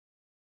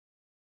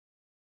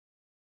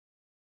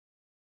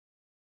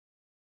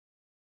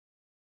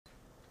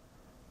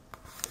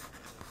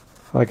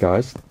Hi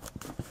guys,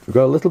 we've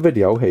got a little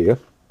video here.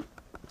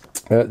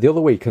 The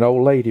other week an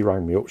old lady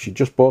rang me up. She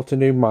just bought a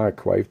new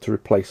microwave to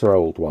replace her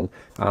old one,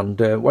 and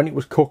when it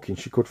was cooking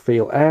she could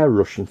feel air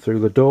rushing through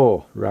the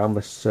door around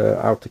this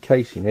outer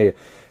casing here,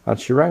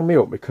 and she rang me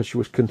up because she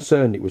was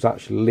concerned it was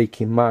actually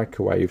leaking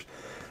microwaves.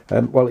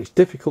 Well, it's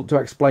difficult to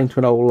explain to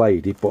an old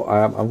lady, but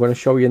I'm going to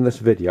show you in this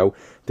video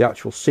the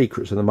actual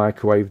secrets of the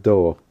microwave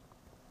door.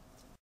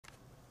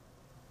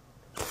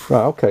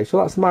 Right, okay, so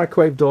that's the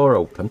microwave door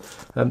open.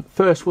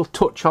 First we'll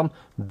touch on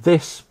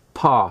this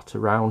part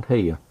around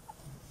here,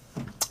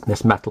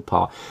 this metal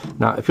part.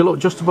 Now if you look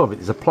just above it,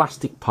 there's a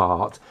plastic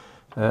part.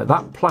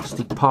 That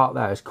plastic part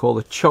there is called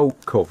a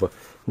choke cover.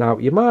 Now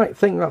you might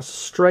think that's a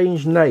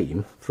strange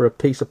name for a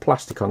piece of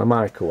plastic on a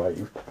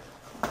microwave.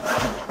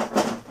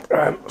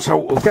 So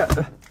we'll get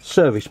the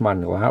service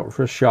manual out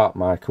for a Sharp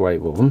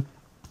microwave oven.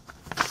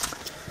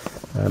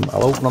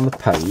 I'll open on the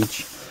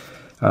page,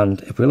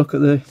 and if we look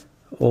at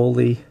all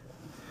the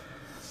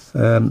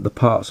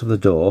parts of the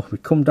door, we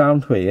come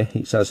down to here,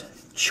 it says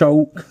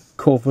choke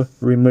cover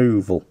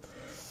removal.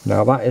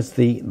 Now that is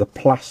the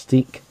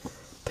plastic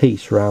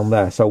piece around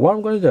there. So what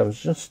I'm going to do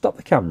is just stop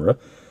the camera.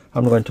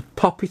 I'm going to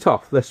pop it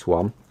off this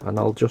one, and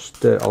I'll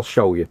just I'll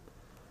show you.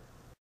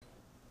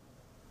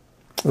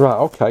 Right,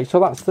 okay, so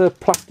that's the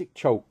plastic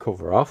choke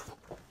cover off.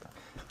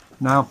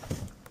 Now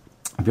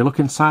if you look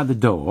inside the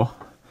door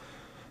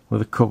with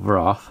the cover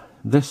off,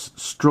 this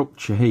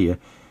structure here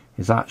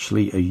is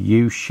actually a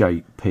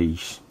U-shaped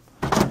piece.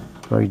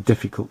 Very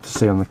difficult to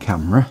see on the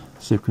camera,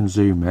 so you can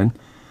zoom in.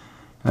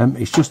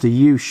 It's just a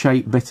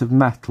U-shaped bit of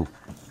metal.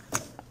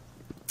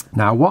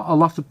 Now what a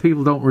lot of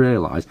people don't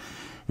realise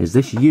is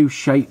this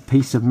U-shaped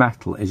piece of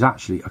metal is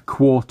actually a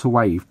quarter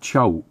wave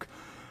choke,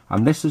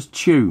 and this is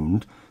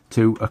tuned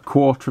to a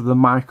quarter of the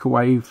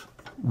microwave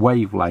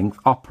wavelength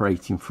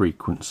operating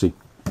frequency.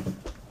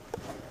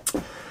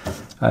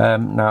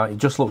 Now it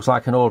just looks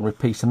like an ordinary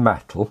piece of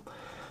metal,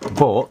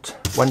 but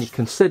when you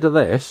consider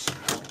this,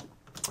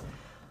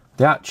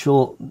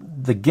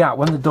 the gap,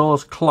 when the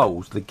door's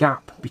closed, the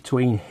gap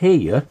between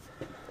here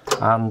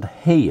and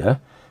here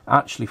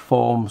actually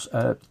forms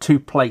two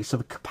plates of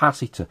a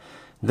capacitor.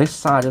 This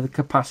side of the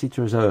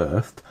capacitor is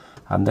earthed,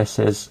 and this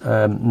is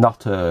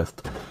not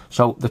earthed.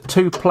 So the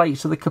two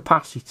plates of the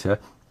capacitor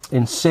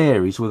in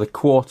series with a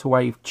quarter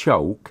wave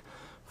choke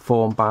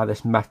formed by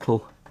this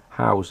metal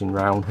housing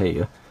round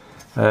here,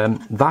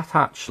 that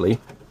actually,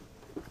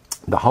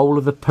 the whole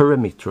of the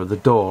perimeter of the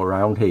door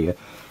around here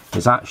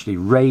is actually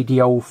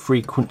radio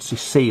frequency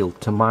sealed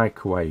to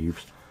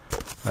microwaves.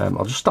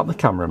 I'll just stop the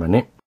camera a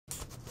minute.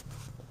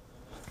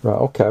 Right,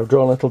 okay, I've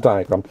drawn a little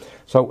diagram.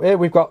 So here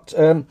we've got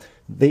the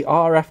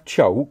RF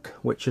choke,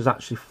 which is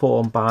actually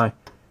formed by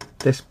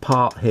this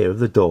part here of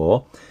the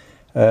door.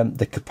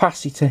 The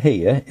capacitor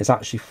here is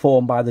actually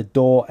formed by the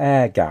door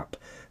air gap.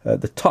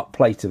 The top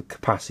plate of the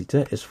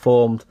capacitor is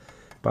formed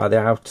by the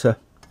outer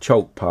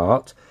choke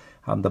part,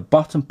 and the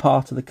bottom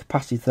part of the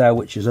capacitor there,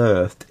 which is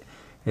earthed,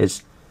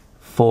 is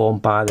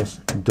formed by this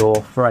door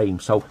frame.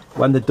 So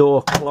when the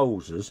door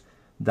closes,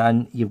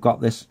 then you've got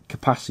this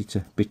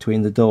capacitor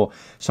between the door.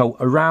 So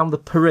around the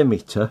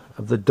perimeter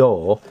of the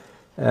door,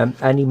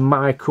 any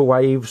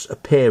microwaves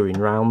appearing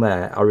around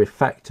there are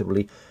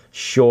effectively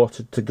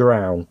shorted to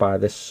ground by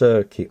this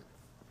circuit,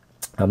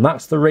 and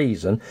that's the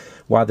reason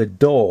why the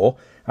door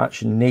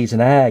actually needs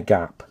an air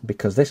gap,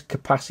 because this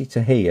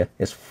capacitor here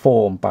is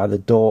formed by the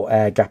door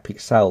air gap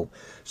itself.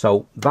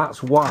 So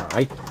that's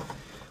why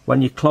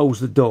when you close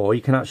the door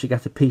you can actually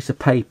get a piece of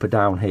paper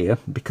down here,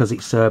 because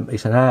it's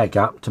an air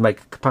gap to make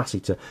a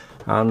capacitor,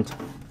 and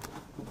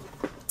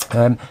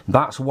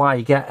that's why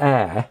you get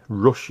air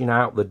rushing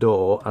out the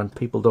door, and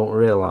people don't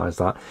realise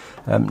that.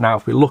 Now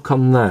if we look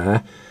on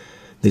there,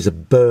 there's a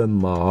burn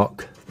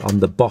mark on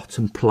the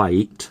bottom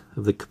plate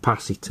of the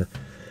capacitor.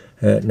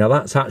 Now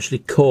that's actually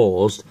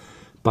caused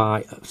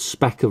by a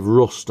speck of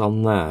rust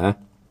on there.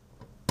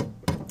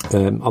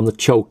 On the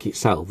choke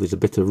itself there's a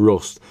bit of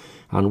rust,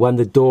 and when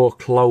the door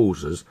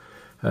closes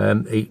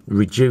it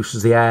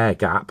reduces the air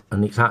gap,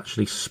 and it's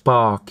actually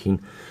sparking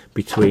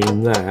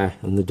between there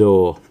and the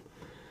door.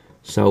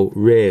 So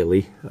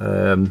really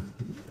the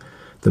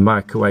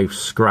microwave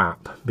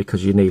scrap,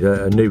 because you need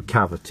a new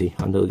cavity,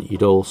 and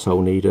you'd also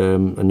need a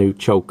new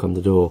choke on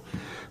the door.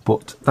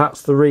 But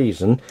that's the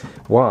reason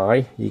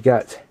why you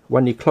get,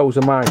 when you close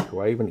a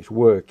microwave and it's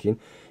working,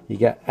 you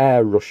get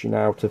air rushing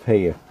out of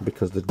here,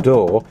 because the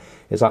door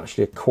is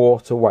actually a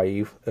quarter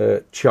wave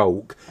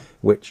choke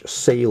which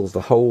seals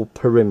the whole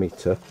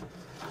perimeter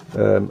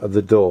of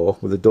the door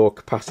with the door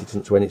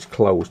capacitance when it's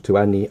closed to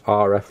any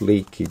RF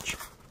leakage.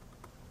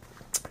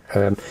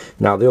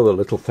 Now the other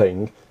little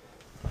thing,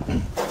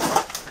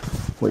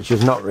 which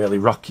is not really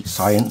rocket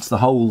science, the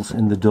holes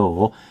in the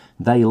door,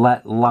 they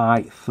let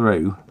light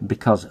through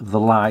because of the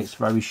light's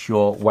very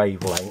short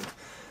wavelength.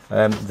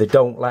 They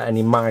don't let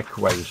any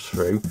microwaves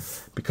through,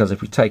 because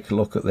if we take a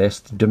look at this,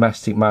 the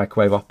domestic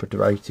microwave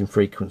operating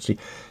frequency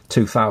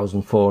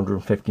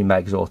 2450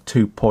 megs or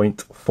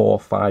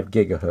 2.45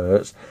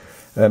 gigahertz,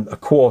 a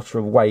quarter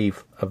of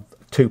wave of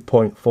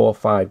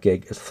 2.45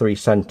 gig is 3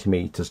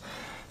 centimeters.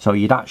 So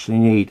you'd actually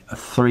need a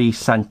 3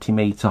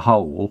 centimeter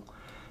hole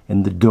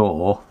in the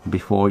door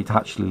before it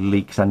actually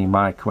leaks any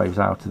microwaves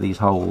out of these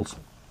holes.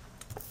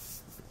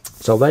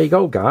 So there you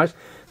go, guys.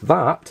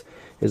 That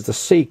is the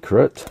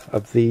secret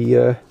of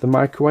the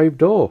microwave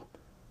door.